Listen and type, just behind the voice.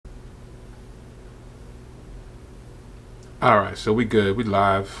Alright, so we good. We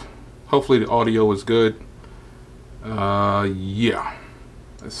live. Hopefully the audio is good. Yeah.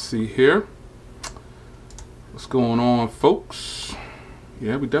 Let's see here. What's going on, folks?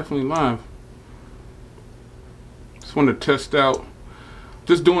 Yeah, we definitely live. Just want to test out.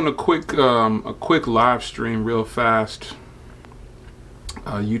 Just doing a quick live stream real fast.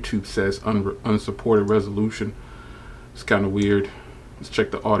 YouTube says unsupported resolution. It's kind of weird. Let's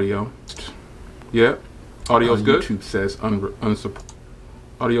check the audio. Yeah. Audio's good. YouTube says unsupported.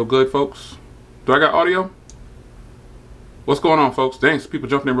 Audio good, folks? Do I got audio? What's going on, folks? Thanks. People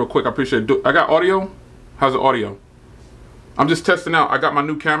jumping in real quick. I appreciate it. I got audio? How's the audio? I'm just testing out. I got my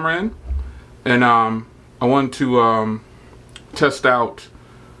new camera in. And I wanted to test out.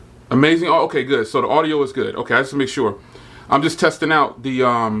 Amazing. Oh, okay, good. So the audio is good. Okay, I just make sure. I'm just testing out the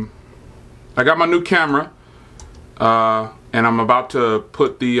I got my new camera. And I'm about to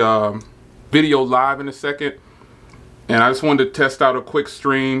put the video live in a second, and I just wanted to test out a quick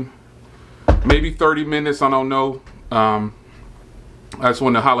stream, maybe 30 minutes, I don't know. I just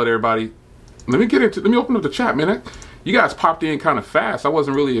wanted to holler at everybody. Let me open up the chat, man. You guys popped in kind of fast. I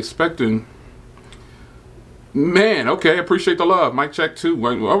wasn't really expecting. Man, okay, appreciate the love. Mic check too.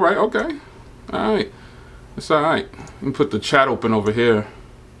 All right, okay, all right, it's all right. Let me put the chat open over here,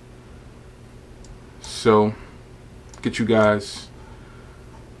 so get you guys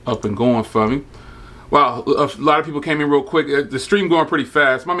up and going for me. Wow, a lot of people came in real quick. The stream going pretty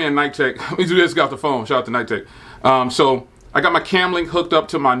fast. My man Night Tech, we just got the phone. Shout out to Night Tech. So I got my cam link hooked up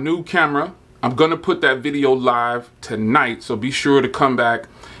to my new camera. I'm gonna put that video live tonight, so be sure to come back.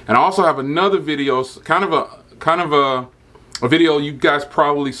 And I also have another video, kind of a video you guys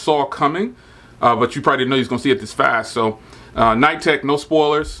probably saw coming, but you probably didn't know you was gonna see it this fast. So Night Tech, no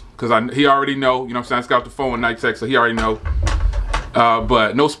spoilers, because he already know. You know what I'm saying? I just got off the phone with Night Tech, so he already know.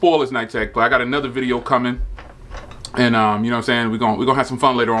 But no spoilers, Night Tech. But I got another video coming, and you know what I'm saying, we're gonna have some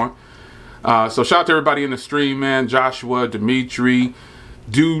fun later on. So shout out to everybody in the stream, man. Joshua, Dimitri,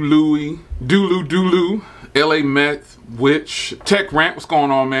 Dulu, LA Meth, Witch, Tech Rant, what's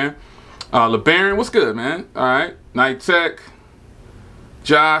going on, man? LeBaron, what's good, man? All right, Night Tech,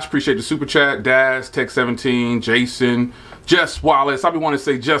 Josh, appreciate the super chat. Daz, Tech 17, Jason, Jess Wallace. I be wanting to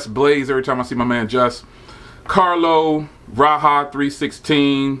say Jess Blaze every time I see my man Jess. Carlo, Raha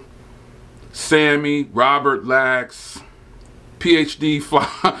 316, Sammy, Robert Lax, PhD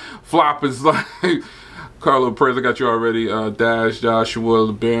Flop is like Carlo Perez, I got you already. Dash,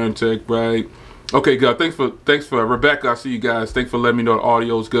 Joshua, LeBaron, Tech, right? Okay, good. Thanks for Rebecca. I see you guys. Thanks for letting me know the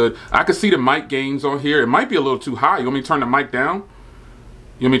audio is good. I can see the mic gains on here. It might be a little too high. You want me to turn the mic down?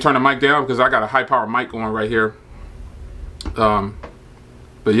 You want me to turn the mic down? Because I got a high power mic going right here.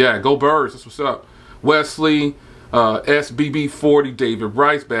 But yeah, go Birds. That's what's up. Wesley, SBB40, David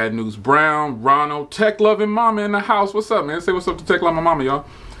Rice, Bad News Brown, Ronald, Tech Loving Mama in the house. What's up, man? Say what's up to Tech Loving Mama,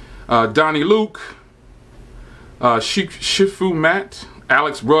 y'all. Donnie Luke, Shifu Matt,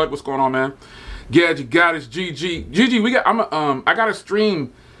 Alex Rudd. What's going on, man? Gadget Goddess, GG, we got. I got a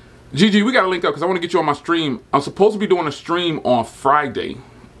stream. GG, we got to link up because I want to get you on my stream. I'm supposed to be doing a stream on Friday.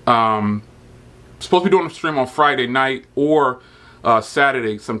 Supposed to be doing a stream on Friday night or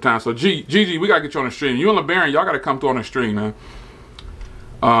Saturday sometime. So GG, we gotta get you on the stream. You and LeBaron, y'all gotta come through on the stream, man.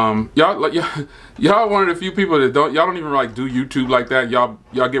 Y'all one of the few people that y'all don't even like do YouTube like that. Y'all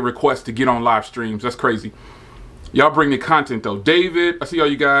get requests to get on live streams. That's crazy. Y'all bring the content though. David, I see all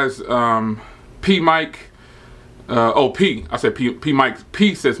you guys. P Mike, P. I said P Mike.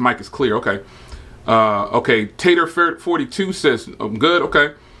 P says Mike is clear. Okay. Okay. Tater 42 says I'm good.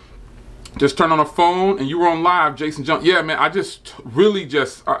 Okay. Just turn on a phone and you were on live, Jason Jones. Yeah, man, I just really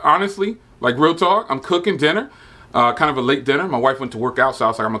honestly, like real talk, I'm cooking dinner, kind of a late dinner. My wife went to work out, so I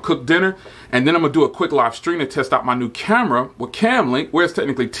was like, I'm gonna cook dinner and then I'm gonna do a quick live stream to test out my new camera with Cam Link. Where's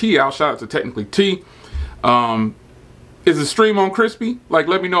Technically T out? Shout out to Technically T. Is the stream on crispy? Like,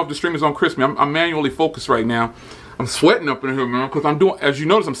 let me know if the stream is on crispy. I'm manually focused right now. I'm sweating up in here, man, because I'm doing, as you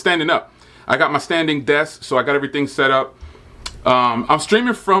notice, I'm standing up. I got my standing desk, so I got everything set up. I'm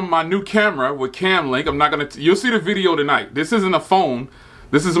streaming from my new camera with Cam Link. I'm not gonna. You'll see the video tonight. This isn't a phone.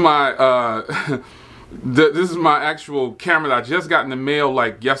 This is my this is my actual camera that I just got in the mail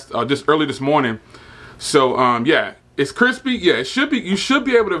like just early this morning. So yeah, it's crispy. Yeah, it should be. You should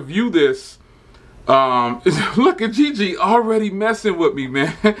be able to view this. Look at Gigi already messing with me,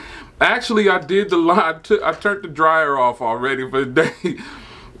 man. Actually, I did the live. I turned the dryer off already for the day.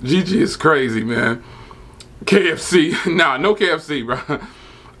 Gigi is crazy, man. KFC, nah, no KFC, bro.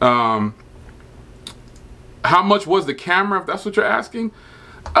 How much was the camera, if that's what you're asking?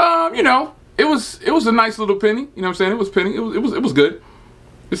 You know, it was a nice little penny. You know what I'm saying? It was penny. It was good.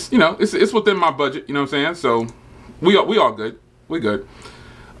 It's, you know, it's within my budget. You know what I'm saying? So We all good. We good.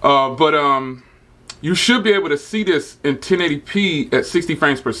 But you should be able to see this in 1080p at 60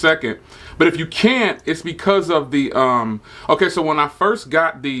 frames per second. But if you can't, it's because of the okay, so when I first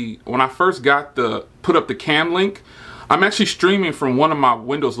got the put up the cam link, I'm actually streaming from one of my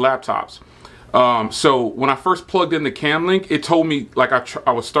Windows laptops. So when I first plugged in the cam link, it told me like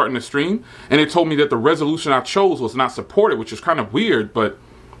I was starting to stream, and it told me that the resolution I chose was not supported, which is kind of weird, but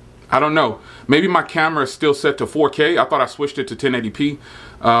I don't know. Maybe my camera is still set to 4K. I thought I switched it to 1080p,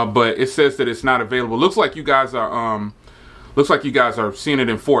 but it says that it's not available. Looks like you guys are seeing it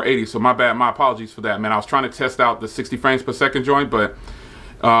in 480. So my bad. My apologies for that, man. I was trying to test out the 60 frames per second joint, but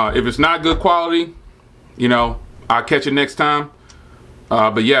if it's not good quality, you know, I'll catch it next time.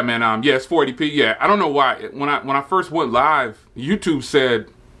 But yeah, man. Yeah, it's 480p. Yeah, I don't know why. When I first went live, YouTube said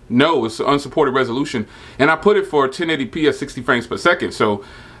no, it's unsupported resolution, and I put it for 1080p at 60 frames per second. So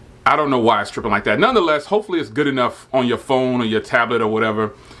I don't know why it's tripping like that. Nonetheless, hopefully it's good enough on your phone or your tablet or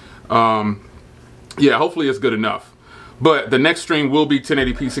whatever. Yeah, hopefully it's good enough. But the next stream will be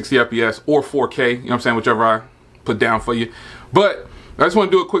 1080p 60 FPS or 4K, you know what I'm saying, whichever I put down for you. But I just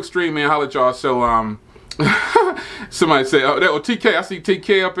want to do a quick stream, man. Holla at y'all. So somebody say, oh, TK, I see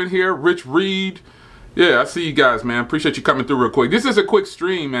TK up in here. Rich Reed. Yeah, I see you guys, man. Appreciate you coming through real quick. This is a quick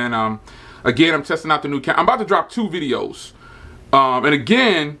stream, man. Again, I'm testing out the new camera. I'm about to drop 2 videos. And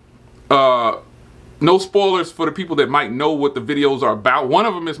again, no spoilers for the people that might know what the videos are about. One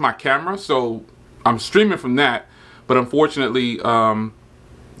of them is my camera, so I'm streaming from that. But unfortunately,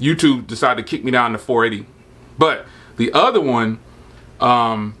 YouTube decided to kick me down to 480. But the other one,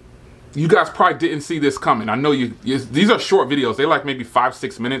 you guys probably didn't see this coming. I know these are short videos. They're like maybe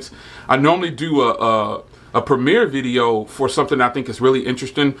 5-6 minutes. I normally do a premiere video for something I think is really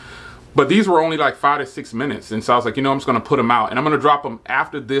interesting. But these were only like 5 to 6 minutes. And so I was like, you know, I'm just going to put them out. And I'm going to drop them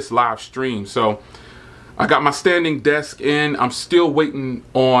after this live stream. So I got my standing desk in. I'm still waiting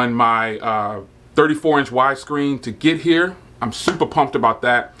on my 34-inch widescreen to get here. I'm super pumped about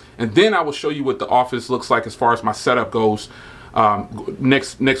that. And then I will show you what the office looks like as far as my setup goes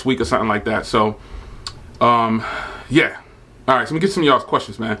next week or something like that. So, yeah. All right, so let me get some of y'all's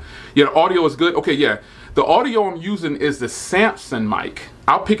questions, man. Yeah, the audio is good. Okay, yeah. The audio I'm using is the Samsung mic.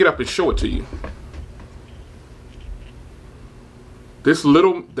 I'll pick it up and show it to you.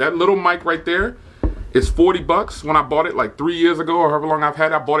 That little mic right there is 40 bucks. When I bought it like 3 years ago, or however long I've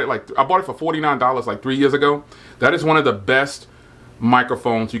had it, I bought it for $49 like 3 years ago. That is one of the best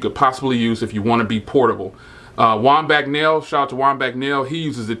microphones you could possibly use if you want to be portable. Juan Bagnell, shout out to Juan Bagnell. He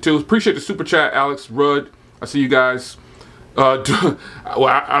uses it too. Appreciate the super chat, Alex Rudd. I see you guys. Well,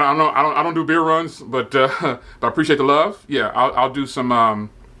 I don't know. I don't do beer runs, but I appreciate the love. Yeah, I'll do some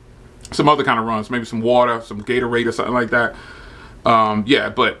other kind of runs, maybe some water, some Gatorade or something like that. Yeah,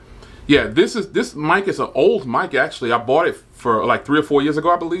 but yeah, this mic is an old mic actually. I bought it for like 3 or 4 years ago,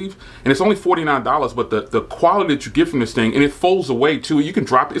 I believe, and it's only $49. But the quality that you get from this thing, and it folds away too. You can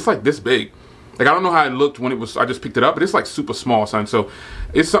drop it. It's like this big. Like, I don't know how it looked when I just picked it up, but it's like super small, son. So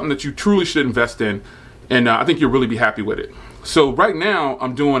it's something that you truly should invest in. And I think you'll really be happy with it. So right now,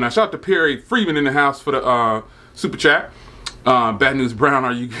 I'm doing, shout out to Perry Freeman in the house for the super chat. Bad News Brown,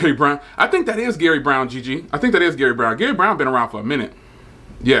 are you Gary Brown? I think that is Gary Brown, GG. I think that is Gary Brown. Gary Brown been around for a minute.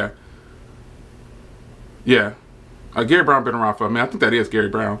 Yeah. Yeah. Gary Brown been around for a minute. I think that is Gary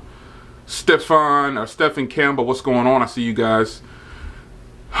Brown. Stephen Campbell, what's going on? I see you guys.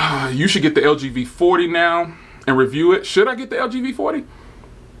 You should get the LG V40 now and review it. Should I get the LG V40?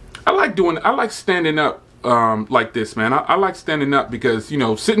 I like standing up like this, man. I like standing up because, you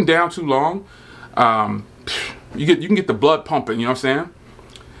know, sitting down too long, you can get the blood pumping, you know what I'm saying?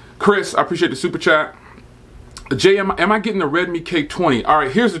 Chris, I appreciate the super chat. Jay, am I getting the Redmi K20? All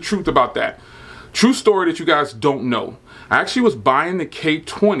right, here's the truth about that. True story that you guys don't know. I actually was buying the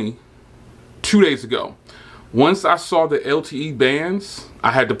K20 2 days ago. Once I saw the LTE bands,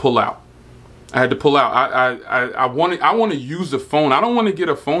 I had to pull out. I want to use the phone. I don't want to get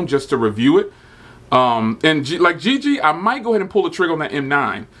a phone just to review it. Like Gigi, I might go ahead and pull the trigger on that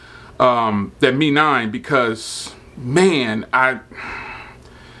M9, that Mi 9, because man, I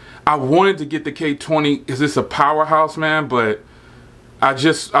wanted to get the K20. Is this a powerhouse, man? But I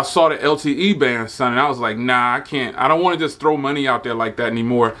saw the LTE band, son, and I was like, nah, I can't. I don't want to just throw money out there like that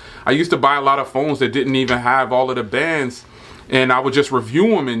anymore. I used to buy a lot of phones that didn't even have all of the bands, and I would just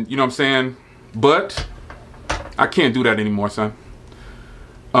review them, and you know what I'm saying. But I can't do that anymore, son.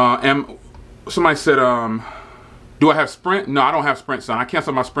 And somebody said, do I have Sprint? No, I don't have Sprint, son. I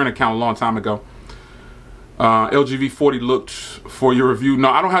canceled my Sprint account a long time ago. LG V40 looked for your review. No,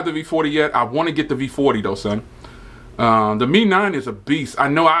 I don't have the V40 yet. I want to get the V40 though, son. The Mi 9 is a beast. I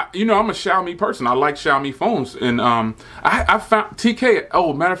know. I'm a Xiaomi person. I like Xiaomi phones, and I found TK.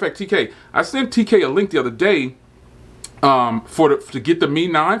 Oh, matter of fact, TK. I sent TK a link the other day to get the Mi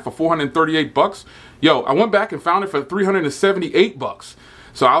 9 for 438 bucks. Yo, I went back and found it for 378 bucks.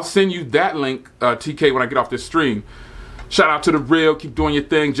 So I'll send you that link, TK, when I get off this stream. Shout out to the real. Keep doing your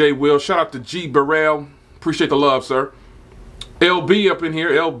thing, J Will. Shout out to G Burrell. Appreciate the love, sir. LB up in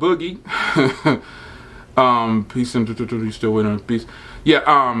here. L Boogie. Peace and you still waiting on peace. Yeah,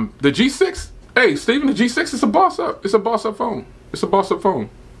 the G6. Hey, Steven, the G6 is a boss up. It's a boss up phone. It's a boss up phone.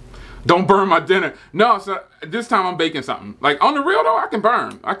 Don't burn my dinner. No, so this time I'm baking something. Like on the real though, I can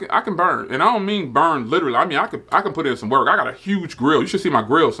burn. I can burn, and I don't mean burn literally. I mean I can put in some work. I got a huge grill. You should see my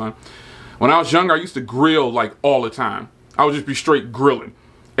grill, son. When I was younger, I used to grill like all the time. I would just be straight grilling.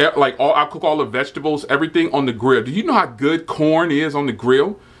 Like I cook all the vegetables, everything on the grill. Do you know how good corn is on the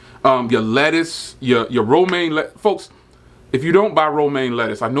grill? Your lettuce, your romaine folks. If you don't buy romaine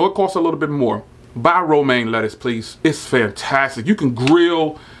lettuce, I know it costs a little bit more. Buy romaine lettuce, please. It's fantastic. You can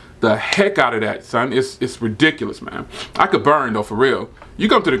grill the heck out of that, son. It's ridiculous, man. I could burn though, for real. You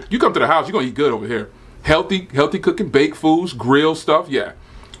come to the house, you're gonna eat good over here. Healthy cooking, baked foods, grill stuff. Yeah.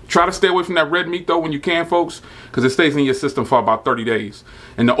 Try to stay away from that red meat though when you can, folks, because it stays in your system for about 30 days.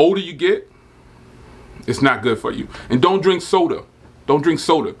 And the older you get, it's not good for you. And don't drink soda. Don't drink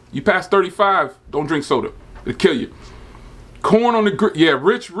soda. You pass 35, don't drink soda. It'll kill you. Corn on the grill. Yeah,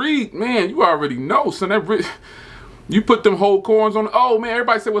 Rich Reed, man, you already know, son. You put them whole corns on. Oh man,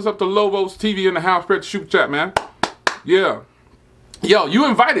 everybody say what's up to Lobos TV in the house. Spread the shoot chat, man. Yeah. Yo, you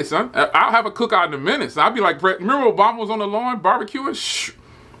invited, son. I'll have a cookout in a minute. So I'll be like, remember Obama was on the lawn barbecuing? Shh.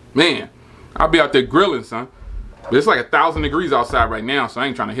 Man, I'll be out there grilling, son. But it's like 1,000 degrees outside right now, so I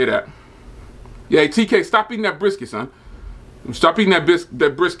ain't trying to hear that. Yeah, hey, TK, stop eating that brisket, son. Stop eating that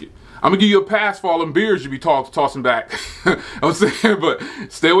brisket. I'm gonna give you a pass for all them beers you be tossing back. I'm saying, but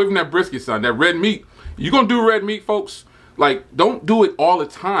stay away from that brisket, son. That red meat. You're gonna do red meat, folks. Like, don't do it all the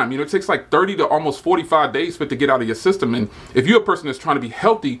time. You know, it takes like 30 to almost 45 days for it to get out of your system. And if you're a person that's trying to be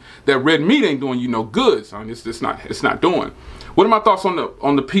healthy, that red meat ain't doing you no good, son. It's not doing. What are my thoughts on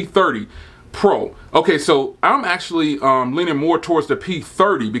the P30 Pro? Okay, so I'm actually leaning more towards the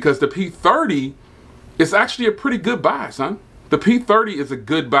P30 because the P30 is actually a pretty good buy, son. The P30 is a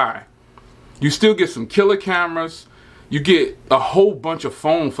good buy. You still get some killer cameras. You get a whole bunch of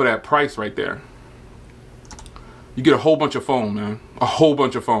phone for that price right there. You get a whole bunch of phone, man. A whole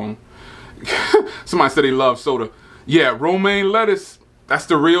bunch of phone. Somebody said they love soda. Yeah, romaine lettuce. That's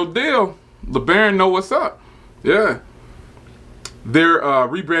the real deal. LeBaron know what's up. Yeah. They're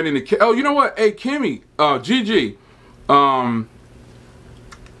rebranding the... Oh, you know what? Hey, Kimmy. GG.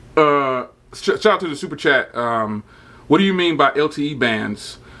 Shout out to the super chat. What do you mean by LTE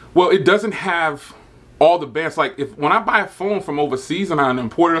bands? Well, it doesn't have all the bands. Like when I buy a phone from overseas and I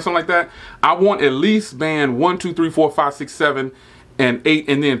import it or something like that, I want at least band 1, 2, 3, 4, 5, 6, 7, and 8,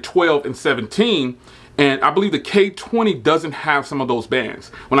 and then 12 and 17. And I believe the K20 doesn't have some of those bands.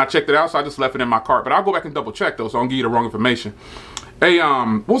 When I checked it out, so I just left it in my cart. But I'll go back and double check though, so I don't give you the wrong information. Hey,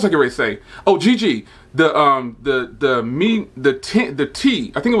 what was I getting ready to say? Oh, GG, the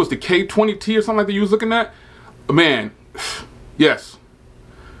T, I think it was the K20T or something like that you was looking at. Man, yes,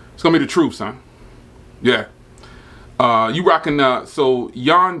 it's gonna be the truth, son. Yeah. You rocking so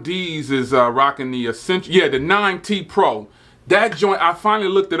Yon D's is rocking the Essential. Yeah, the 9T Pro. That joint, I finally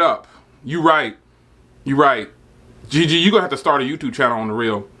looked it up. You right. You right. GG, you gonna have to start a YouTube channel on the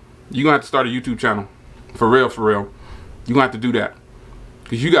real. You gonna have to start a YouTube channel. For real, for real. You gonna have to do that.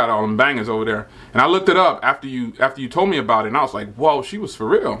 Cause you got all them bangers over there. And I looked it up after you told me about it, and I was like, whoa, she was for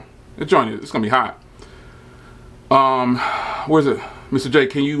real. That joint, it's gonna be hot. Where's it? Mr. J,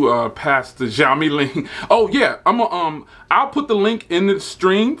 can you pass the Xiaomi link? Oh yeah, I'll put the link in the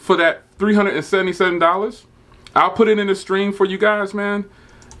stream for that $377. I'll put it in the stream for you guys, man.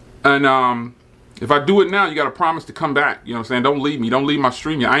 And if I do it now, you gotta promise to come back. You know what I'm saying? Don't leave me. Don't leave my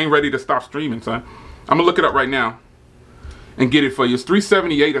stream yet. I ain't ready to stop streaming, son. I'm gonna look it up right now and get it for you. It's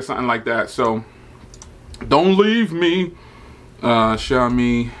 $378 or something like that. So don't leave me.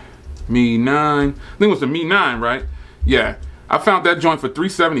 Xiaomi Mi 9. I think it was the Mi 9, right? Yeah. I found that joint for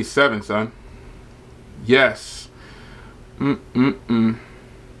 $377, son. Yes. Let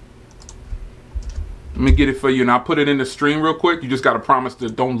me get it for you, and I'll put it in the stream real quick. You just got to promise to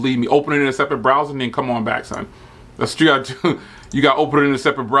don't leave me. Open it in a separate browser, and then come on back, son. That's what you got to do. You got to open it in a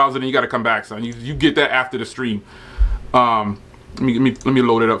separate browser, and then you got to come back, son. You get that after the stream. Let me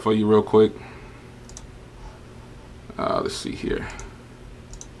load it up for you real quick. Let's see here.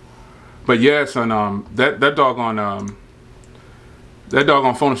 But yeah, son, that doggone That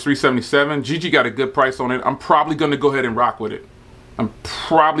doggone phone is $377. Gigi got a good price on it. I'm probably going to go ahead and rock with it. I'm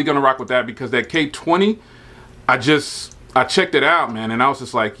probably going to rock with that because that K20, I checked it out, man, and I was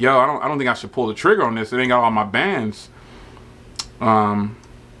just like, yo, I don't think I should pull the trigger on this. It ain't got all my bands. Let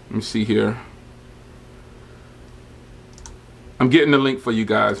me see here. I'm getting the link for you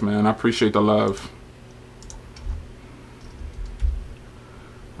guys, man. I appreciate the love.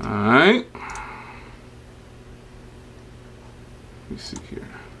 All right. Let me see here.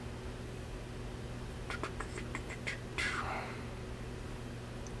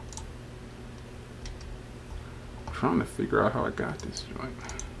 I'm trying to figure out how I got this joint.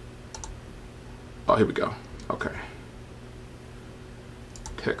 Oh, here we go. Okay.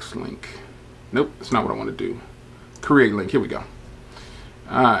 Text link. Nope, that's not what I want to do. Create link. Here we go.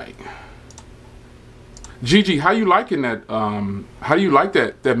 All right. Gigi, how you liking that? How do you like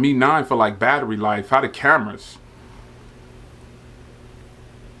that Mi 9 for like battery life? How the cameras?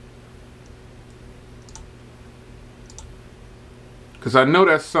 Because I know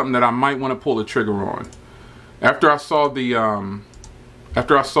that's something that I might want to pull the trigger on. After I saw the, all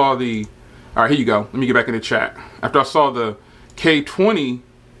right, here you go. Let me get back in the chat. After I saw the K20,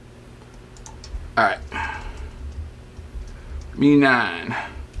 all right, Mi 9,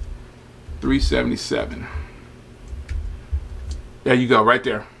 377. There you go, right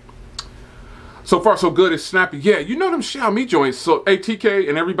there. So far, so good. It's snappy. Yeah, you know them Xiaomi joints. So, hey, TK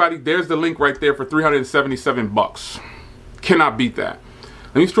and everybody, there's the link right there for 377 bucks. Cannot beat that.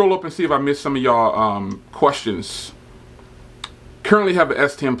 Let me scroll up and see if I missed some of y'all questions. Currently have an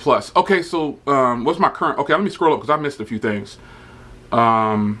S10 Plus. Okay, so what's my current? Okay, let me scroll up because I missed a few things.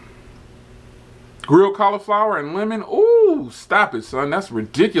 Grilled cauliflower and lemon. Ooh, stop it, son. That's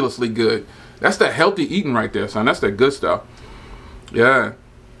ridiculously good. That's that healthy eating right there, son. That's that good stuff. Yeah.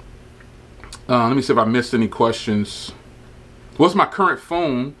 Let me see if I missed any questions. What's my current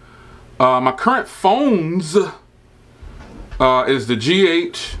phone? My current phones is the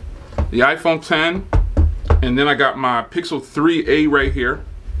G8, the iPhone 10, and then I got my Pixel 3a right here.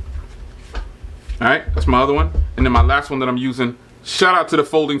 All right, that's my other one. And then my last one that I'm using. Shout out to the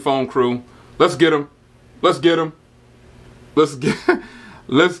folding phone crew. Let's get them. Let's get them. Let's get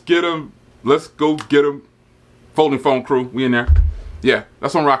them. Let's go get them. Folding phone crew, we in there. Yeah,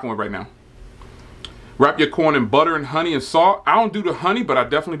 that's what I'm rocking with right now. Wrap your corn in butter and honey and salt. I don't do the honey, but I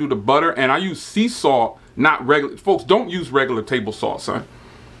definitely do the butter, and I use sea salt, not regular. Folks, don't use regular table salt, son.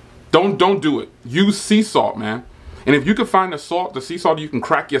 Don't do it. Use sea salt, man. And if you can find the sea salt you can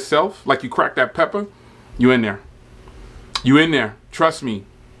crack yourself, like you crack that pepper, you in there. You in there. Trust me.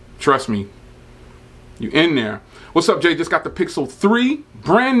 Trust me. You in there. What's up, Jay? Just got the Pixel 3,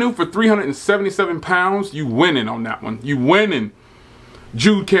 brand new for 377 pounds. You winning on that one. You winning.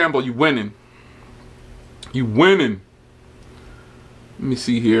 Jude Campbell, you winning. You winning. Let me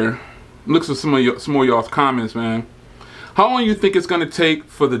see here. Look at some more y'all's comments, man. How long you think it's gonna take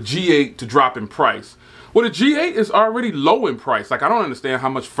for the G8 to drop in price? Well, the G8 is already low in price. Like, I don't understand how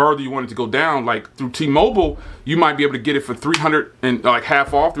much further you want it to go down. Like, through T-Mobile, you might be able to get it for 300 and like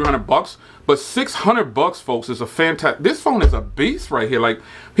half off, 300 bucks. But 600 bucks, folks, is a fantastic. This phone is a beast right here. Like,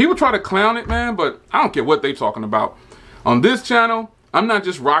 people try to clown it, man, but I don't care what they talking about. On this channel, I'm not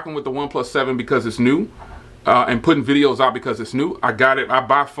just rocking with the OnePlus 7 because it's new and putting videos out because it's new. I got it. I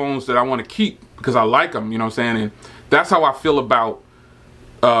buy phones that I want to keep because I like them, you know what I'm saying? And that's how I feel about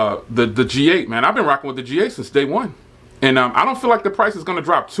the G8, man. I've been rocking with the G8 since day one. And I don't feel like the price is going to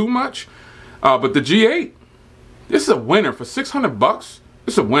drop too much. But the G8, this is a winner. For 600 bucks,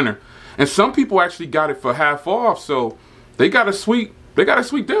 it's a winner. And some people actually got it for half off. So they got a sweet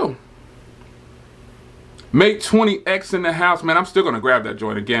deal. Mate 20X in the house, man. I'm still going to grab that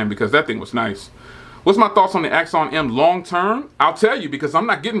joint again because that thing was nice. What's my thoughts on the Axon M long term? I'll tell you because I'm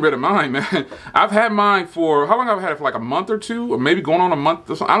not getting rid of mine, man. I've had mine for, how long have I had it for? Like a month or two? Or maybe going on a month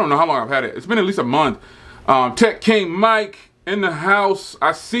or something. I don't know how long I've had it. It's been at least a month. Tech King Mike in the house.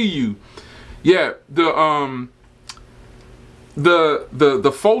 I see you. Yeah, the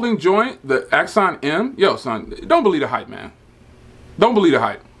folding joint, the Axon M. Yo, son, don't believe the hype, man. Don't believe the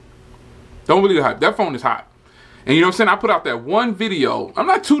hype. Don't believe the hype. That phone is hot. And you know what I'm saying? I put out that one video. I'm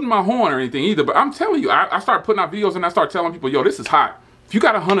not tooting my horn or anything either, but I'm telling you, I started putting out videos and I started telling people, yo, this is hot. If you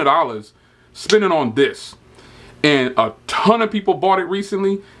got $100, spend it on this. And a ton of people bought it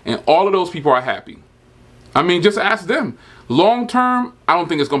recently, and all of those people are happy. I mean, just ask them. Long term, I don't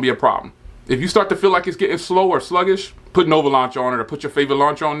think it's going to be a problem. If you start to feel like it's getting slow or sluggish, put Nova Launcher on it or put your favorite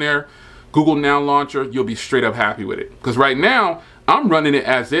launcher on there, Google Now Launcher, you'll be straight up happy with it. Because right now, I'm running it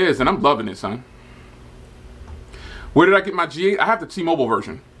as is, and I'm loving it, son. Where did I get my G8? I have the T-Mobile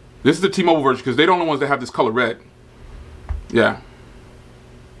version. This is the T-Mobile version because they're the only ones that have this color red. Yeah.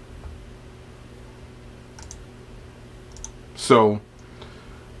 So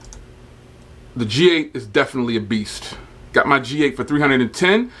the G8 is definitely a beast. Got my G8 for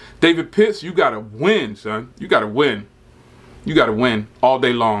 $310. David Pitts, you gotta win, son. You gotta win. You gotta win all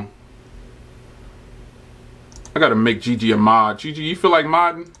day long. I gotta make Gigi a mod. Gigi, you feel like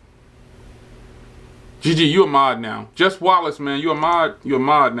modding? Gigi, you a mod now. Just Wallace, man, you a mod. You a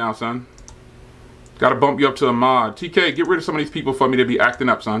mod now, son. Gotta bump you up to a mod. TK, get rid of some of these people for me to be acting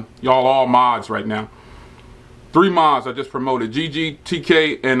up, son. Y'all all mods right now. 3 mods I just promoted. Gigi,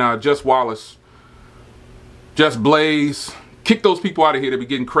 TK, and Just Wallace. Just Blaze. Kick those people out of here. They be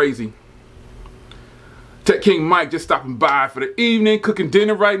getting crazy. Tech King Mike just stopping by for the evening. Cooking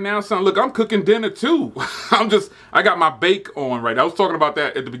dinner right now, son. Look, I'm cooking dinner too. I got my bake on right now. I was talking about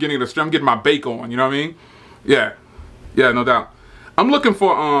that at the beginning of the stream. I'm getting my bake on, you know what I mean? Yeah. Yeah, no doubt. I'm looking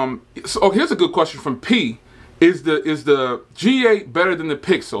for, here's a good question from P. Is the G8 better than the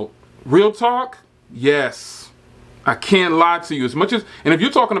Pixel? Real talk? Yes. I can't lie to you. As much as, and if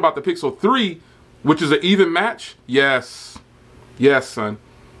you're talking about the Pixel 3, which is an even match, yes. Yes, son.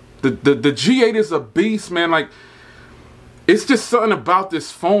 The G8 is a beast, man. Like, it's just something about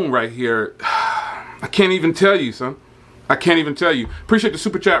this phone right here. I can't even tell you, son. I can't even tell you. Appreciate the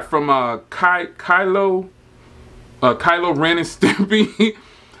super chat from Kylo Ren and Stimpy.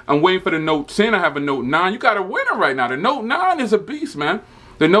 I'm waiting for the Note 10. I have a Note 9. You got a winner right now. The Note 9 is a beast, man.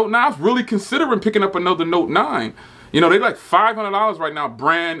 The Note 9's really considering picking up another Note 9. You know, they like $500 right now,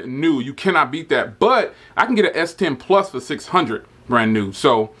 brand new. You cannot beat that. But I can get an S10 Plus for $600, brand new.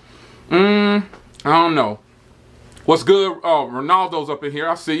 So, I don't know. What's good? Oh, Ronaldo's up in here.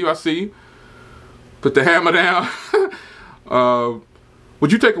 I see you. I see you. Put the hammer down.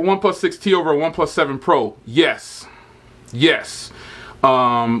 Would you take a OnePlus 6T over a OnePlus 7 Pro? Yes. Yes.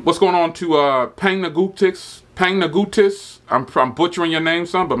 What's going on to Pang Nagutis? I'm butchering your name,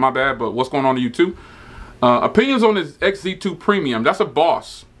 son, but my bad. But what's going on to you too? Opinions on this XZ2 Premium. That's a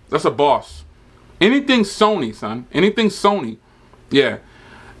boss. That's a boss. Anything Sony, son. Anything Sony. Yeah.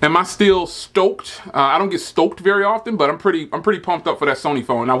 Am I still stoked? I don't get stoked very often, but I'm pretty pumped up for that Sony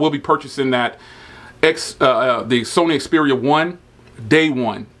phone. I will be purchasing that the Sony Xperia 1 day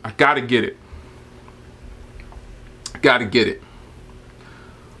one. I gotta get it. Gotta get it.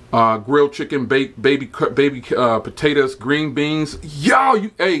 Grilled chicken, baby potatoes, green beans. Yo,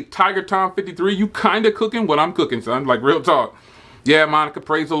 hey, Tiger Tom 53, you kind of cooking what I'm cooking, son. Like, real talk. Yeah, Monica,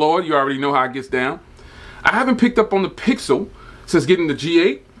 praise the Lord. You already know how it gets down. I haven't picked up on the Pixel since getting the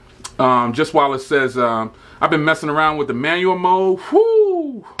G8. Just while it says, I've been messing around with the manual mode.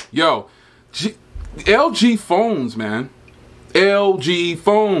 Whoo! Yo, LG phones, man. LG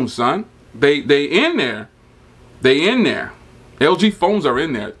phones, son. They in there. They in there. LG phones are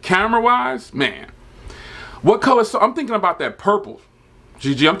in there. Camera-wise, man. What color? So I'm thinking about that purple.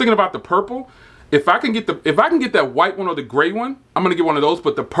 GG, I'm thinking about the purple. If I can get that white one or the gray one, I'm gonna get one of those.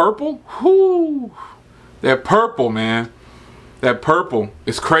 But the purple, whoo, that purple, man. That purple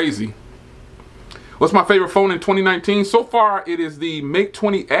is crazy. What's my favorite phone in 2019? So far, it is the Mate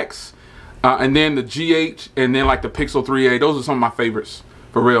 20X, and then the G8, and then like the Pixel 3a. Those are some of my favorites,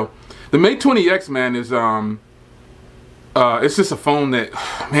 for real. The Mate 20X, man, is it's just a phone that,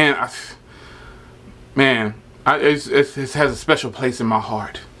 it has a special place in my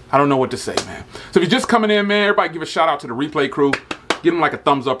heart. I don't know what to say, man. So if you're just coming in, man, everybody give a shout out to the replay crew. Give them like a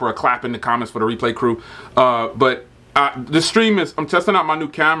thumbs up or a clap in the comments for the replay crew. The stream is, I'm testing out my new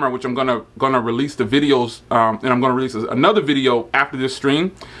camera, which I'm gonna release the videos, and I'm gonna release another video after this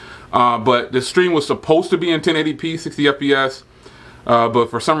stream. But the stream was supposed to be in 1080p, 60 FPS, but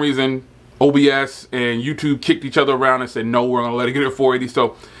for some reason, OBS and YouTube kicked each other around and said, no, we're gonna let it get at 480.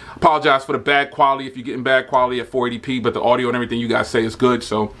 So apologize for the bad quality if you're getting bad quality at 480p, but the audio and everything you guys say is good.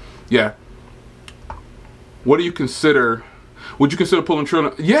 So yeah. What do you consider? Would you consider pulling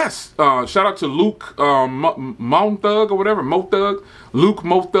trigger? Yes. Shout out to Luke Mothug or whatever, Mothug, Luke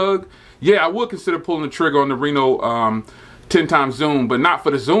Mothug. Yeah, I would consider pulling the trigger on the Reno 10 times zoom, but not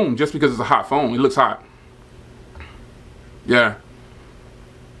for the zoom, just because it's a hot phone. It looks hot. Yeah.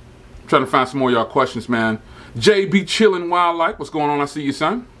 Trying to find some more of y'all questions, man. JB Chillin' Wildlife, what's going on? I see you,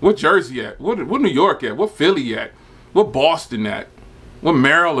 son. What Jersey at? What New York at? What Philly at? What Boston at? What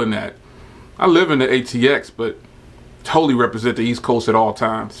Maryland at? I live in the ATX, but totally represent the East Coast at all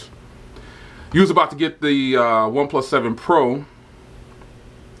times. You was about to get the OnePlus 7 Pro.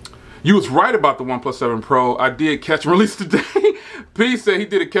 You was right about the OnePlus 7 Pro. I did catch and release today. P said he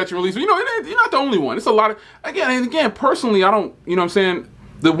did a catch and release. You know, you're not the only one. It's a lot of, again, personally, I don't, you know what I'm saying?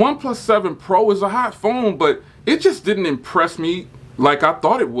 The OnePlus 7 Pro is a hot phone, but it just didn't impress me like I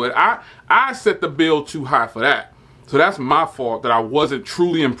thought it would. I set the bill too high for that. So that's my fault that I wasn't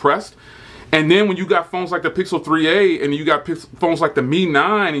truly impressed. And then when you got phones like the Pixel 3a, and you got phones like the Mi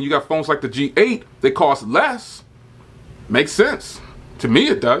 9, and you got phones like the G8, they cost less. Makes sense. To me,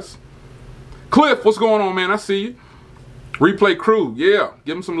 it does. Cliff, what's going on, man? I see you. Replay crew, yeah,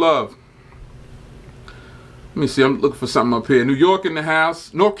 give them some love. Let me see, I'm looking for something up here. New York in the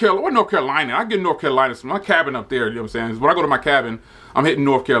house. North Carolina, or North Carolina. I get North Carolina, my cabin up there, you know what I'm saying? When I go to my cabin, I'm hitting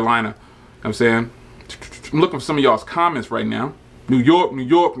North Carolina, you know what I'm saying? I'm looking for some of y'all's comments right now. New York, New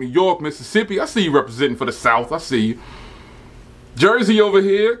York, New York, Mississippi. I see you representing for the South. I see you. Jersey over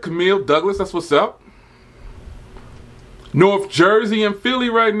here. Camille, Douglas, that's what's up. North Jersey and Philly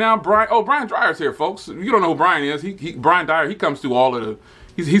right now. Brian, oh, Brian Dyer's here, folks. You don't know who Brian is. Brian Dyer, he comes through all of the,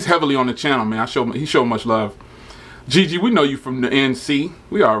 he's heavily on the channel, man. He showed much love. Gigi, we know you from the NC.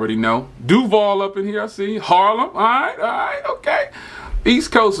 We already know. Duval up in here, I see. Harlem, all right, okay.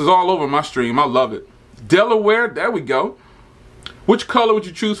 East Coast is all over my stream. I love it. Delaware, there we go. Which color would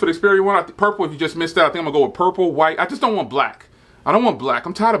you choose for the Xperia 1? Purple if you just missed out. I think I'm going to go with purple, white. I just don't want black. I don't want black.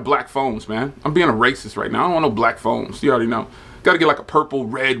 I'm tired of black phones, man. I'm being a racist right now. I don't want no black phones. You already know. Got to get like a purple,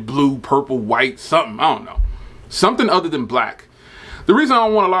 red, blue, purple, white, something. I don't know. Something other than black. The reason I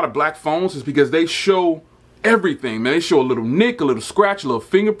don't want a lot of black phones is because they show everything, man. They show a little nick, a little scratch, a little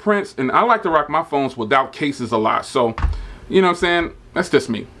fingerprints. And I like to rock my phones without cases a lot. So, you know what I'm saying? That's just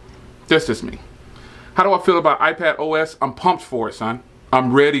me. That's just me. How do I feel about iPad OS? I'm pumped for it, son.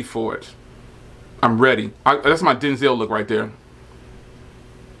 I'm ready for it. I'm ready. That's my Denzel look right there.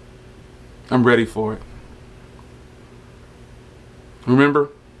 I'm ready for it. Remember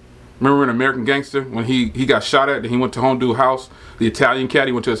in American Gangster when he got shot at and he went to home dude's house, the Italian cat,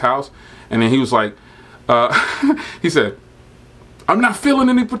 he went to his house, and then he was like, he said, I'm not feeling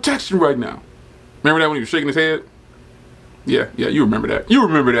any protection right now. Remember that when he was shaking his head? Yeah, you remember that. You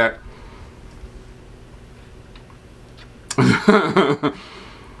remember that.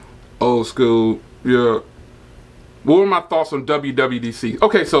 Old school, yeah. What were my thoughts on WWDC?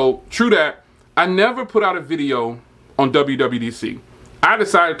 Okay, so true that. I never put out a video on WWDC. I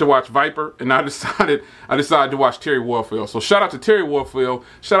decided to watch Viper, and I decided to watch Terry Warfield. So shout out to Terry Warfield,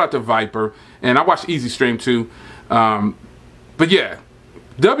 shout out to Viper, and I watched Easy Stream too. But yeah,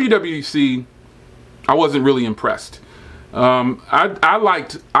 WWDC, I wasn't really impressed. I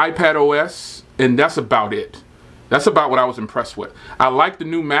liked iPad OS, and that's about it. That's about what I was impressed with. I like the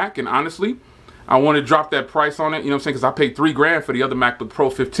new Mac, and honestly, I want to drop that price on it, you know what I'm saying? Because I paid $3 grand for the other MacBook Pro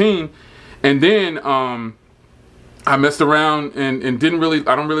 15, and then I messed around and I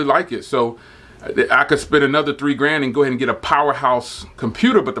don't really like it. So I could spend another $3 grand and go ahead and get a powerhouse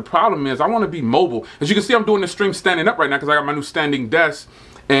computer. But the problem is I want to be mobile. As you can see, I'm doing this stream standing up right now because I got my new standing desk,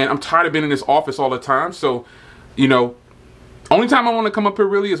 and I'm tired of being in this office all the time. So, you know, only time I want to come up here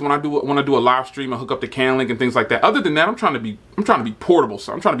really is when I do a live stream and hook up the CanLink and things like that. Other than that, I'm trying to be portable.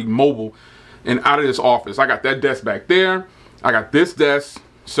 So I'm trying to be mobile and out of this office. I got that desk back there. I got this desk.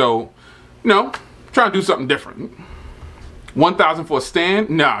 So, you know, trying to do something different. 1,000 for a stand?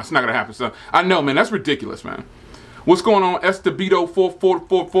 Nah, it's not gonna happen, son. I know, man. That's ridiculous, man. What's going on? Estabito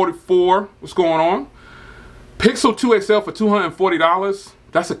 44444. What's going on? Pixel 2 XL for $240.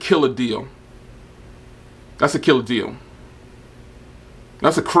 That's a killer deal. That's a killer deal.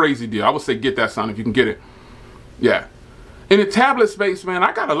 That's a crazy deal. I would say get that, son, if you can get it. Yeah. In the tablet space, man,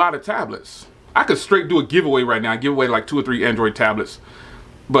 I got a lot of tablets. I could straight do a giveaway right now. Give away like 2 or 3 Android tablets.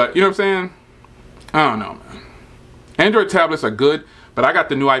 But, you know what I'm saying? I don't know, man. Android tablets are good, but I got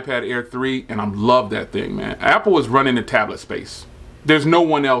the new iPad Air 3, and I love that thing, man. Apple is running the tablet space. There's no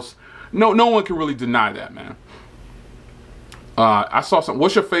one else. No one can really deny that, man. I saw something.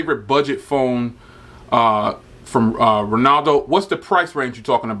 What's your favorite budget phone from Ronaldo? What's the price range you're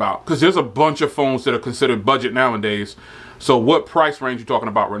talking about? Because there's a bunch of phones that are considered budget nowadays. So what price range you talking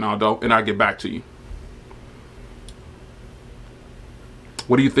about, Ronaldo? And I'll get back to you.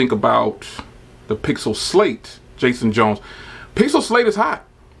 What do you think about the Pixel Slate? Jason Jones. Pixel Slate is hot.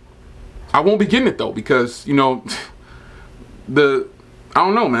 I won't be getting it though because, you know, I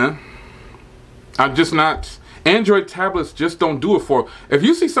don't know, man. I'm just not. Android tablets just don't do it for. If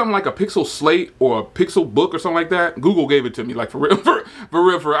you see something like a Pixel Slate or a Pixel Book or something like that, Google gave it to me, like for real, for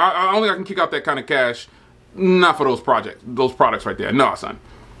real. I only I can kick out that kind of cash, not for those products right there. No, son.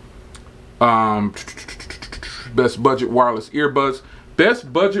 Best budget wireless earbuds.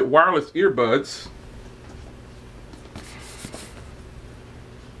 Best budget wireless earbuds.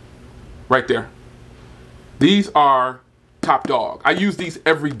 Right there. These are top dog. I use these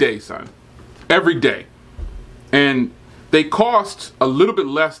every day, son. Every day. And they cost a little bit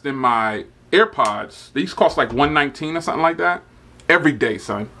less than my AirPods. These cost like $119 or something like that. Every day,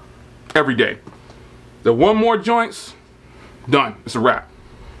 son. Every day. The one more joints, done. It's a wrap.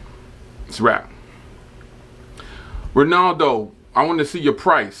 It's a wrap. Ronaldo, I want to see your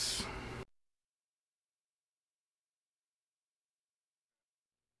price.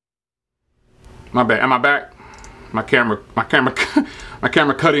 My bad. Am I back? My camera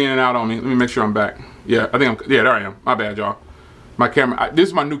cut in and out on me. Let me make sure I'm back. Yeah, I think I'm. Yeah, there I am. My bad, y'all. My camera. This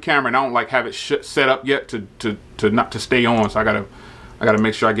is my new camera, and I don't like have it set up yet to not to stay on. So I gotta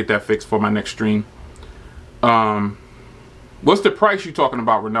make sure I get that fixed for my next stream. What's the price you talking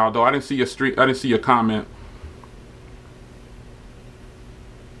about, Ronaldo? I didn't see your stream. I didn't see your comment.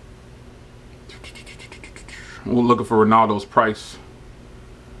 We're looking for Ronaldo's price.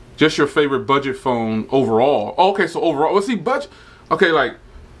 Just your favorite budget phone overall. Oh, okay, so overall, let's see budget. Okay, like,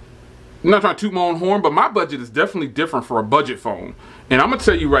 I'm not trying to toot my own horn, but my budget is definitely different for a budget phone. And I'm gonna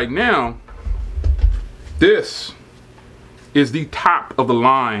tell you right now, this is the top of the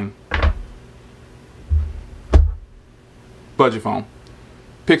line budget phone.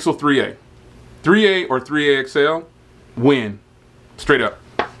 Pixel 3a. 3a or 3a XL, win. Straight up.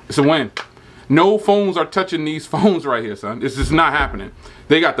 It's a win. No phones are touching these phones right here, son. It's just not happening.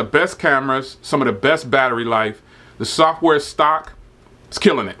 They got the best cameras, some of the best battery life. The software stock, it's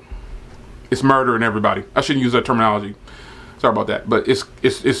killing it. It's murdering everybody. I shouldn't use that terminology. Sorry about that. But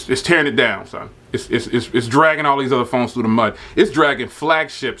it's tearing it down, son. It's dragging all these other phones through the mud. It's dragging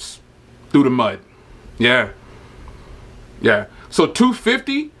flagships through the mud. Yeah. Yeah. So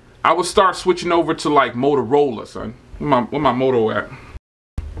 250, I would start switching over to like Motorola, son. Where my Moto at?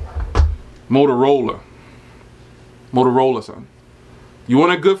 Motorola, son. You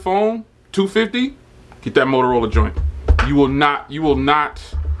want a good phone? 250? Get that Motorola joint. You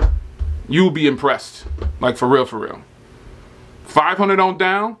will be impressed. Like for real. 500 on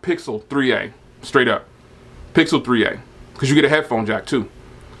down, Pixel 3a, straight up. Pixel 3a, because you get a headphone jack too.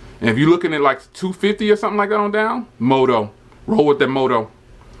 And if you're looking at like 250 or something like that on down, Moto, roll with that Moto,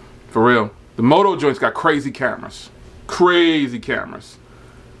 for real. The Moto joint's got crazy cameras. Crazy cameras.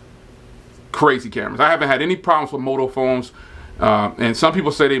 I haven't had any problems with Moto phones, and some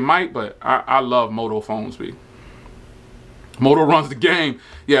people say they might, but I love Moto phones. Moto runs the game.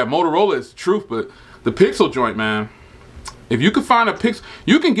 Yeah, Motorola is the truth, but the Pixel joint, man. If you can find a Pixel,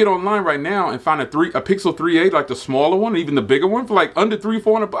 you can get online right now and find a Pixel 3a, like the smaller one, even the bigger one, for like under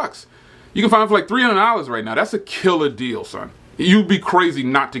 $300-400 bucks. You can find it for like $300 right now. That's a killer deal, son. You'd be crazy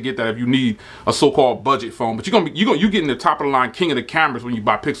not to get that if you need a so-called budget phone. But you're getting the top of the line king of the cameras when you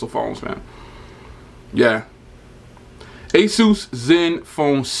buy Pixel phones, man. Yeah. Asus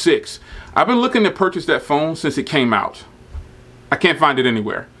Zenfone 6. I've been looking to purchase that phone since it came out. I can't find it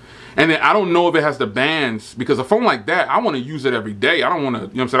anywhere. And then I don't know if it has the bands, because a phone like that, I want to use it every day. I don't want to, you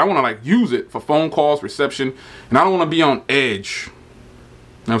know what I'm saying? I want to like use it for phone calls, reception, and I don't want to be on edge.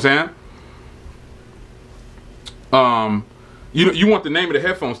 You know what I'm saying? You want the name of the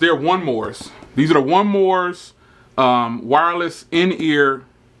headphones. They're One Mores. These are the One Mores wireless in-ear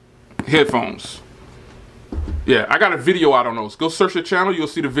headphones. Yeah, I got a video out on those. Go search the channel. You'll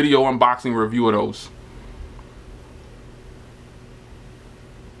see the video unboxing review of those.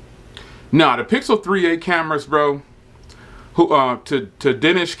 Nah, the Pixel 3a cameras, bro. To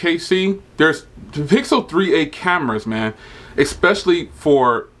Danish KC, there's the Pixel 3a cameras, man. Especially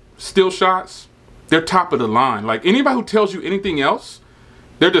for still shots, they're top of the line. Like anybody who tells you anything else,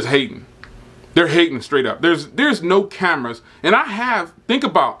 they're just hating. They're hating straight up. There's no cameras. And think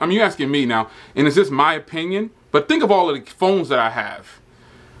about, I mean, you're asking me now, and it's just my opinion, but think of all of the phones that I have.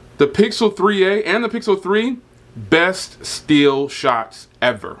 The Pixel 3a and the Pixel 3, best still shots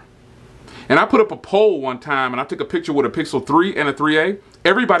ever. And I put up a poll one time, and I took a picture with a Pixel 3 and a 3a.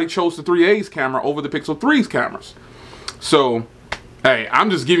 Everybody chose the 3a's camera over the Pixel 3's cameras. So, hey, I'm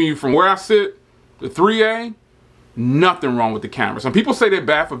just giving you from where I sit, the 3a, nothing wrong with the camera. Some people say they're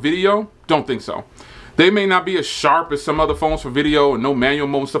bad for video. Don't think so. They may not be as sharp as some other phones for video and no manual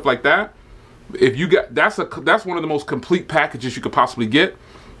mode and stuff like that. If you got, that's one of the most complete packages you could possibly get.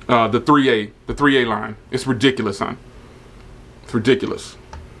 The 3a line. It's ridiculous, son. It's ridiculous.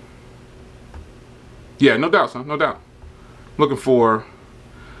 Yeah, no doubt, son, no doubt. Looking for,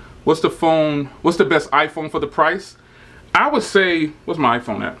 what's the best iPhone for the price? I would say, what's my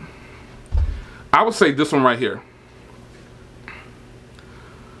iPhone at? I would say this one right here.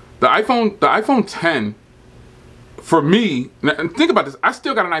 The iPhone 10, for me, and think about this, I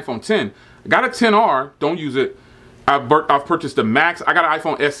still got an iPhone 10. I got a 10R, don't use it. I've purchased the Max. I got an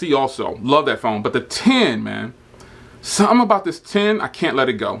iPhone SE also. Love that phone. But the 10, man, something about this 10, I can't let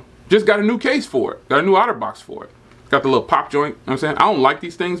it go. Just got a new case for it. Got a new outer box for it. Got the little pop joint, you know what I'm saying? I don't like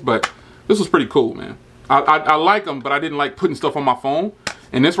these things, but this was pretty cool, man. I like them, but I didn't like putting stuff on my phone.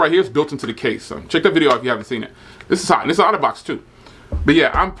 And this right here is built into the case. So check that video out if you haven't seen it. This is hot. And this is outer box too. But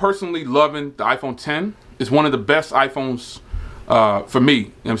yeah, I'm personally loving the iPhone 10. It's one of the best iPhones for me. You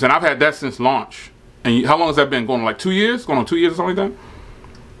know what I'm saying? I've had that since launch. And how long has that been? Going on like 2 years? Going on 2 years or something like that?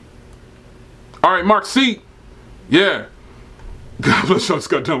 All right, Mark C. Yeah. God bless you. I just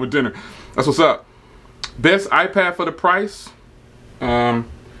got done with dinner. That's what's up. Best iPad for the price.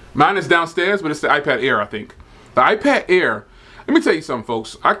 Mine is downstairs, but it's the iPad Air, I think. The iPad Air. Let me tell you something,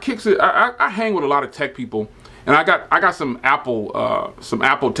 folks. I hang with a lot of tech people, and I got some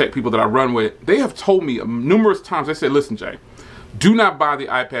Apple tech people that I run with. They have told me numerous times. They said, "Listen, Jay, do not buy the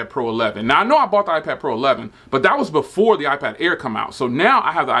iPad Pro 11." Now I know I bought the iPad Pro 11, but that was before the iPad Air come out. So now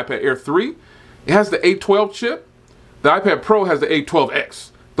I have the iPad Air 3. It has the A12 chip. The iPad Pro has the A12X.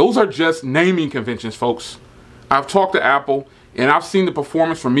 Those are just naming conventions, folks. I've talked to Apple, and I've seen the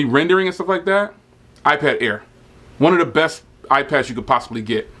performance from me rendering and stuff like that. iPad Air, one of the best iPads you could possibly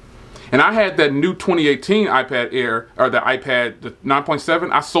get. And I had that new 2018 iPad Air, or the iPad, the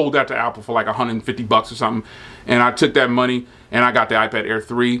 9.7. I sold that to Apple for like 150 bucks or something. And I took that money and I got the iPad Air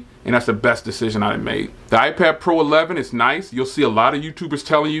 3, and that's the best decision I've made. The iPad Pro 11 is nice. You'll see a lot of YouTubers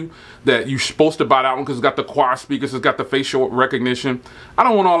telling you that you're supposed to buy that one because it's got the quad speakers, it's got the facial recognition. I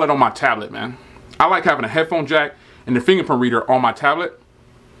don't want all that on my tablet, man. I like having a headphone jack and the fingerprint reader on my tablet.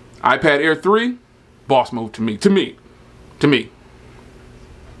 iPad Air 3, boss move to me. To me.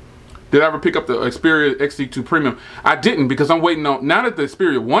 Did I ever pick up the Xperia XT2 Premium? I didn't, because I'm waiting on, now that the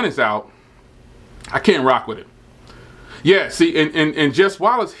Xperia 1 is out, I can't rock with it. Yeah, see, and Jess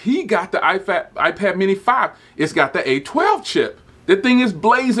Wallace, he got the iPad Mini 5. It's got the A12 chip. That thing is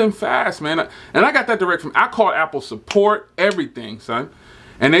blazing fast, man. And I got that direct from, I called Apple support, everything, son.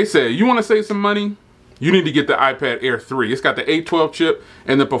 And they said, you want to save some money? You need to get the iPad Air 3. It's got the A12 chip,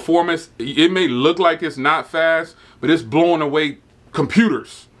 and the performance, it may look like it's not fast, but it's blowing away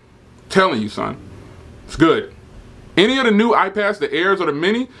computers. I'm telling you, son. It's good. Any of the new iPads, the Airs or the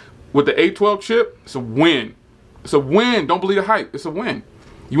Mini, with the A12 chip, it's a win. It's a win. Don't believe the hype. It's a win.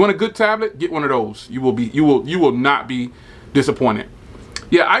 You want a good tablet? Get one of those. You will not be disappointed.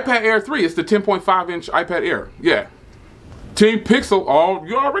 Yeah, iPad Air 3. It's the 10.5-inch iPad Air. Yeah. Team Pixel. Oh,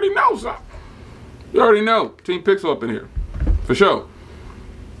 you already know, son. You already know. Team Pixel up in here. For sure.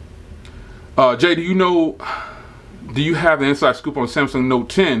 Jay, do you have the inside scoop on Samsung Note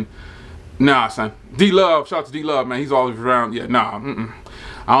 10? Nah, son. D-Love. Shout out to D-Love, man. He's always around. Yeah, nah.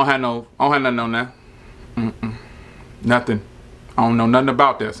 I don't have nothing on that. Nothing. I don't know nothing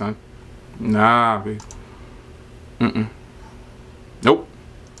about that, son. Nah, baby. Nope.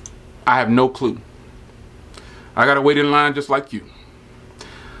 I have no clue. I gotta wait in line just like you.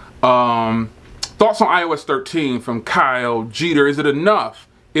 Thoughts on iOS 13 from Kyle Jeter. Is it enough?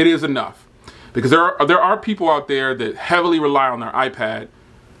 It is enough. Because there are people out there that heavily rely on their iPad.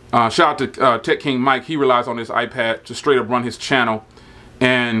 Shout out to Tech King Mike. He relies on his iPad to straight up run his channel.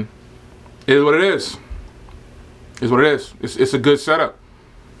 And it is what it is. It's what it is. It's a good setup.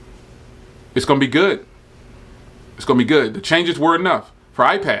 It's going to be good. It's going to be good. The changes were enough for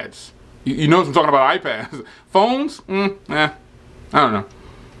iPads. You know what I'm talking about, iPads. Phones? I don't know.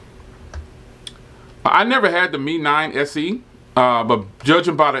 I never had the Mi 9 SE, but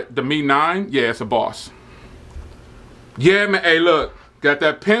judging by the Mi 9, yeah, it's a boss. Yeah, man. Hey, look. Got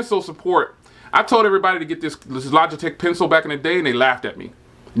that pencil support. I told everybody to get this Logitech pencil back in the day, and they laughed at me.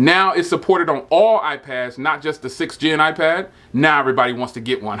 Now it's supported on all iPads, not just the 6th gen iPad. Now everybody wants to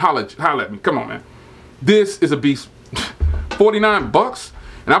get one. Holla at me. Come on, man. This is a beast. 49 bucks.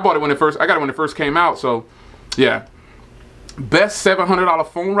 And I bought it when it first, I got it when it first came out. So, yeah. Best $700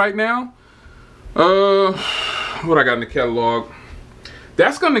 phone right now? What I got in the catalog?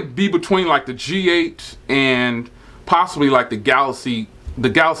 That's going to be between like the G8 and possibly like the Galaxy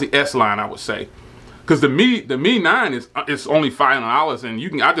S line, I would say. Because the Mi 9 is only $500, and you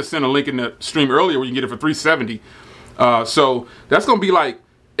can, I just sent a link in the stream earlier where you can get it for $370. So that's gonna be like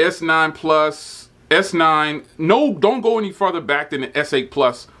S9 Plus, S9. No, don't go any further back than the S8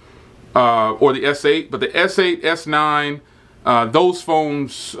 Plus or the S8, but the S8, S9, those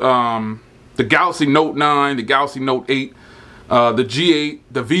phones, the Galaxy Note 9, the Galaxy Note 8, the G8,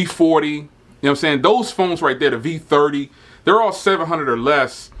 the V40. You know what I'm saying? Those phones right there, the V30, they're all 700 or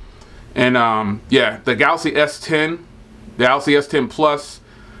less. And yeah, the Galaxy S10, the Galaxy S10 Plus,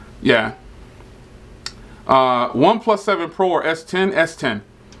 yeah. OnePlus 7 Pro or S10,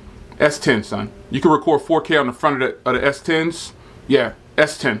 S10, son. You can record 4K on the front of the S10s. Yeah,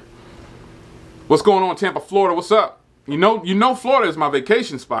 S10. What's going on, Tampa, Florida? What's up? You know Florida is my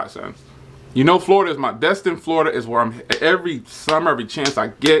vacation spot, son. You know Florida is my Destin, Florida is where I'm every summer, every chance I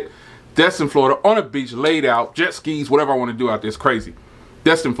get. Destin, Florida, on a beach, laid out, jet skis, whatever I want to do out there. It's crazy.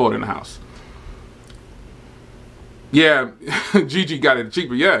 Destin, Florida in the house. Yeah, Gigi got it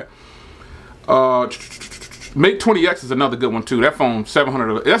cheaper. Yeah. Mate 20X is another good one too. That phone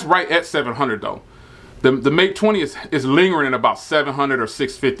 $700. That's right at $700 though. The Mate 20 is lingering at about $700 or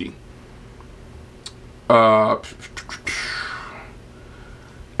 $650.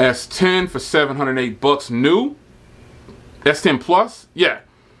 S10 for $708 new. S10 Plus, yeah.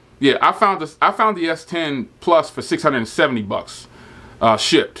 I found the S10 Plus for $670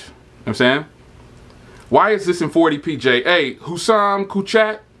 shipped. You know what I'm saying? Why is this in 480p, J? Hey, Husam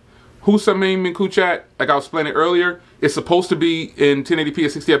Kuchat, Husam Kuchat, like I was explaining earlier, it's supposed to be in 1080p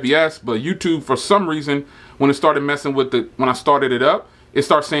at 60 FPS, but YouTube, for some reason, when it started messing with when I started it up, it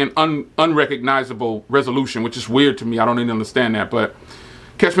starts saying unrecognizable resolution, which is weird to me. I don't even understand that, but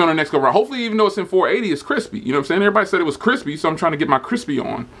catch me on the next go round. Hopefully, even though it's in 480, it's crispy. You know what I'm saying? Everybody said it was crispy, so I'm trying to get my crispy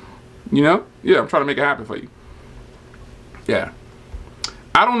on. You know? Yeah, I'm trying to make it happen for you. Yeah.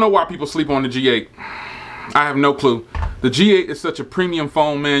 I don't know why people sleep on the G8. I have no clue. The G8 is such a premium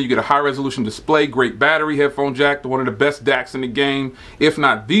phone, man. You get a high resolution display, great battery, headphone jack, one of the best DACs in the game, if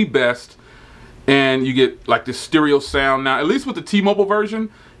not the best. And you get like this stereo sound now. At least with the T-Mobile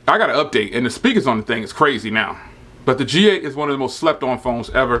version, I got an update, and the speakers on the thing is crazy now. But the G8 is one of the most slept on phones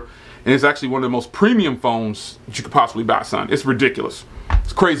ever, and it's actually one of the most premium phones that you could possibly buy, son. It's ridiculous.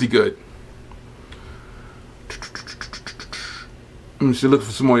 It's crazy good. Let me see, look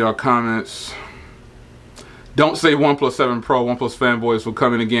for some more of y'all comments. Don't say OnePlus 7 Pro, OnePlus fanboys will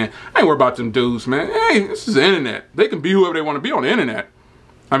come in again. I ain't worried about them dudes, man. Hey, this is the internet. They can be whoever they want to be on the internet.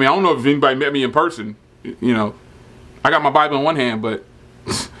 I mean, I don't know if anybody met me in person. You know, I got my Bible in one hand, but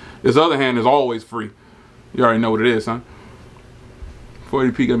this other hand is always free. You already know what it is, huh?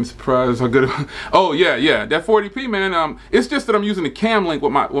 40p got me surprised how good. Oh yeah, that 40p, man. It's just that I'm using the cam link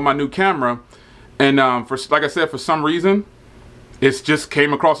with my new camera, and for like I said, for some reason, it's just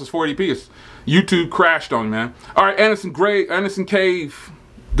came across as 40p. It's YouTube crashed on me, man. All right, Anderson Cave.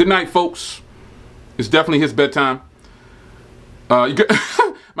 Good night, folks. It's definitely his bedtime. I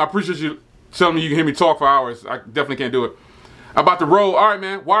appreciate you telling me you can hear me talk for hours. I definitely can't do it. About to roll. All right,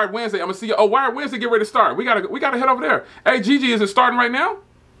 man. Wired Wednesday. I'm gonna see you. Oh, Wired Wednesday, get ready to start. We gotta head over there. Hey, Gigi, is it starting right now?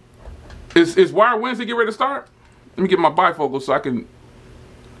 Is Wired Wednesday get ready to start? Let me get my bifocal so I can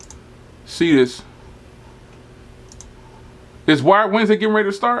see this. Is Wired Wednesday getting ready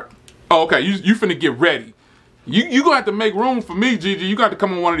to start? Oh, okay. You finna get ready. You gonna have to make room for me, Gigi. You got to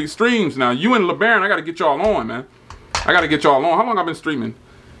come on one of these streams now. You and LeBaron, I gotta get y'all on, man. I gotta get y'all on. How long I've been streaming?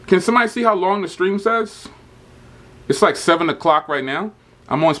 Can somebody see how long the stream says? It's like 7 o'clock right now.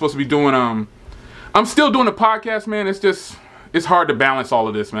 I'm only supposed to be doing, I'm still doing a podcast, man. It's hard to balance all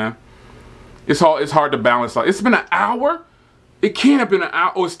of this, man. It's hard to balance. It's been an hour? It can't have been an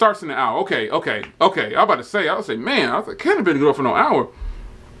hour. Oh, it starts in an hour. Okay. I'm about to say, I was say, man, it can't have been good for no hour.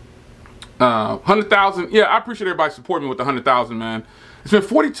 100,000. Yeah, I appreciate everybody supporting me with the 100,000, man. It's been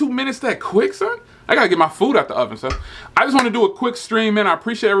 42 minutes that quick, son. I gotta get my food out the oven, son. I just want to do a quick stream, man. I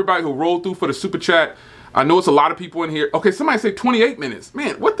appreciate everybody who rolled through for the super chat. I know it's a lot of people in here. Okay, somebody say 28 minutes.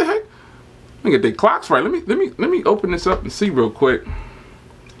 Man, what the heck? Let me get their clocks right. Let me open this up and see real quick.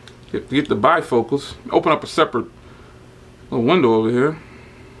 Get the bifocals. Open up a separate little window over here.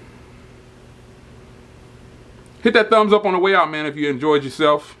 Hit that thumbs up on the way out, man, if you enjoyed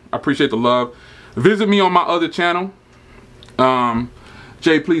yourself. I appreciate the love. Visit me on my other channel.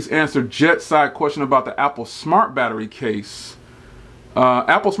 Jay, please answer Jet's side question about the Apple Smart Battery case.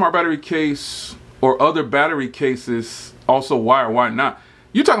 Apple Smart Battery case or other battery cases also wire, why not?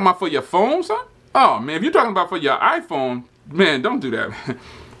 You talking about for your phone, son? Oh, man, if you're talking about for your iPhone, man, don't do that.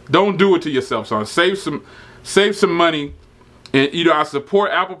 Don't do it to yourself, son. Save some money. And I support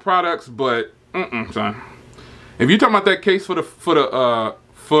Apple products, but son. If you're talking about that case for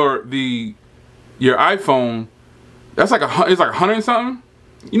your iPhone, that's like it's like 100 and something.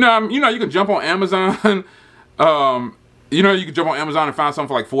 You know you can jump on Amazon. You can jump on Amazon and find something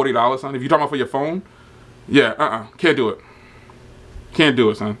for like $40, son. If you're talking about for your phone, yeah, can't do it. Can't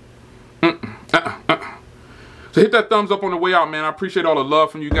do it, son. So hit that thumbs up on the way out, man. I appreciate all the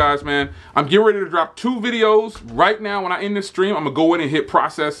love from you guys, man. I'm getting ready to drop 2 videos right now. When I end this stream, I'm gonna go in and hit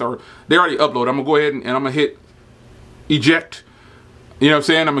process, or they already upload. I'm gonna go ahead and I'm gonna hit eject. You know what I'm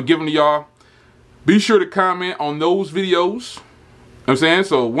saying? I'm gonna give them to y'all. Be sure to comment on those videos. You know what I'm saying?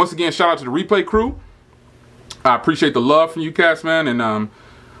 So once again, shout out to the replay crew. I appreciate the love from you cats, man, and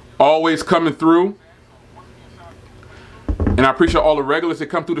always coming through. And I appreciate all the regulars that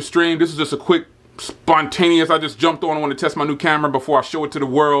come through the stream. This is just a quick, spontaneous. I just jumped on. I want to test my new camera before I show it to the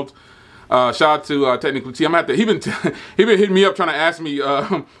world. Shout out to Technical T. I'm gonna have to. He been hitting me up trying to ask me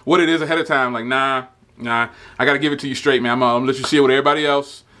what it is ahead of time. Like, nah. I gotta give it to you straight, man. I'm gonna let you see it with everybody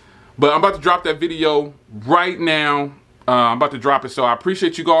else. But I'm about to drop that video right now. I'm about to drop it, so I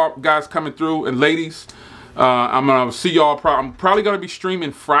appreciate you guys coming through, and ladies, I'm gonna see y'all. I'm probably gonna be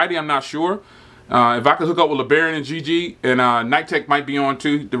streaming Friday. I'm not sure. If I could hook up with LeBaron and Gigi, and Night Tech might be on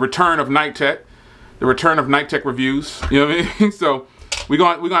too. The return of Night Tech, reviews. You know what I mean? So we're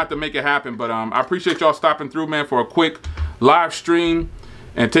gonna have to make it happen. But I appreciate y'all stopping through, man, for a quick live stream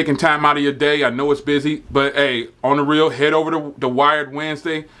and taking time out of your day. I know it's busy, but hey, on the real, head over to the Wired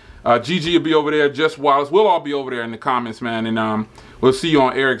Wednesday. Gigi will be over there, Just Wallace. We'll all be over there in the comments, man, and we'll see you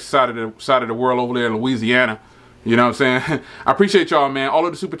on Eric's side of the world over there in Louisiana. You know what I'm saying? I appreciate y'all, man. All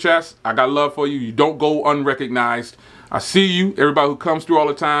of the super chats, I got love for you. You don't go unrecognized. I see you, everybody who comes through all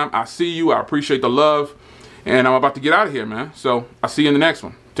the time. I see you. I appreciate the love, and I'm about to get out of here, man. So I'll see you in the next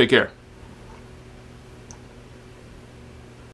one. Take care.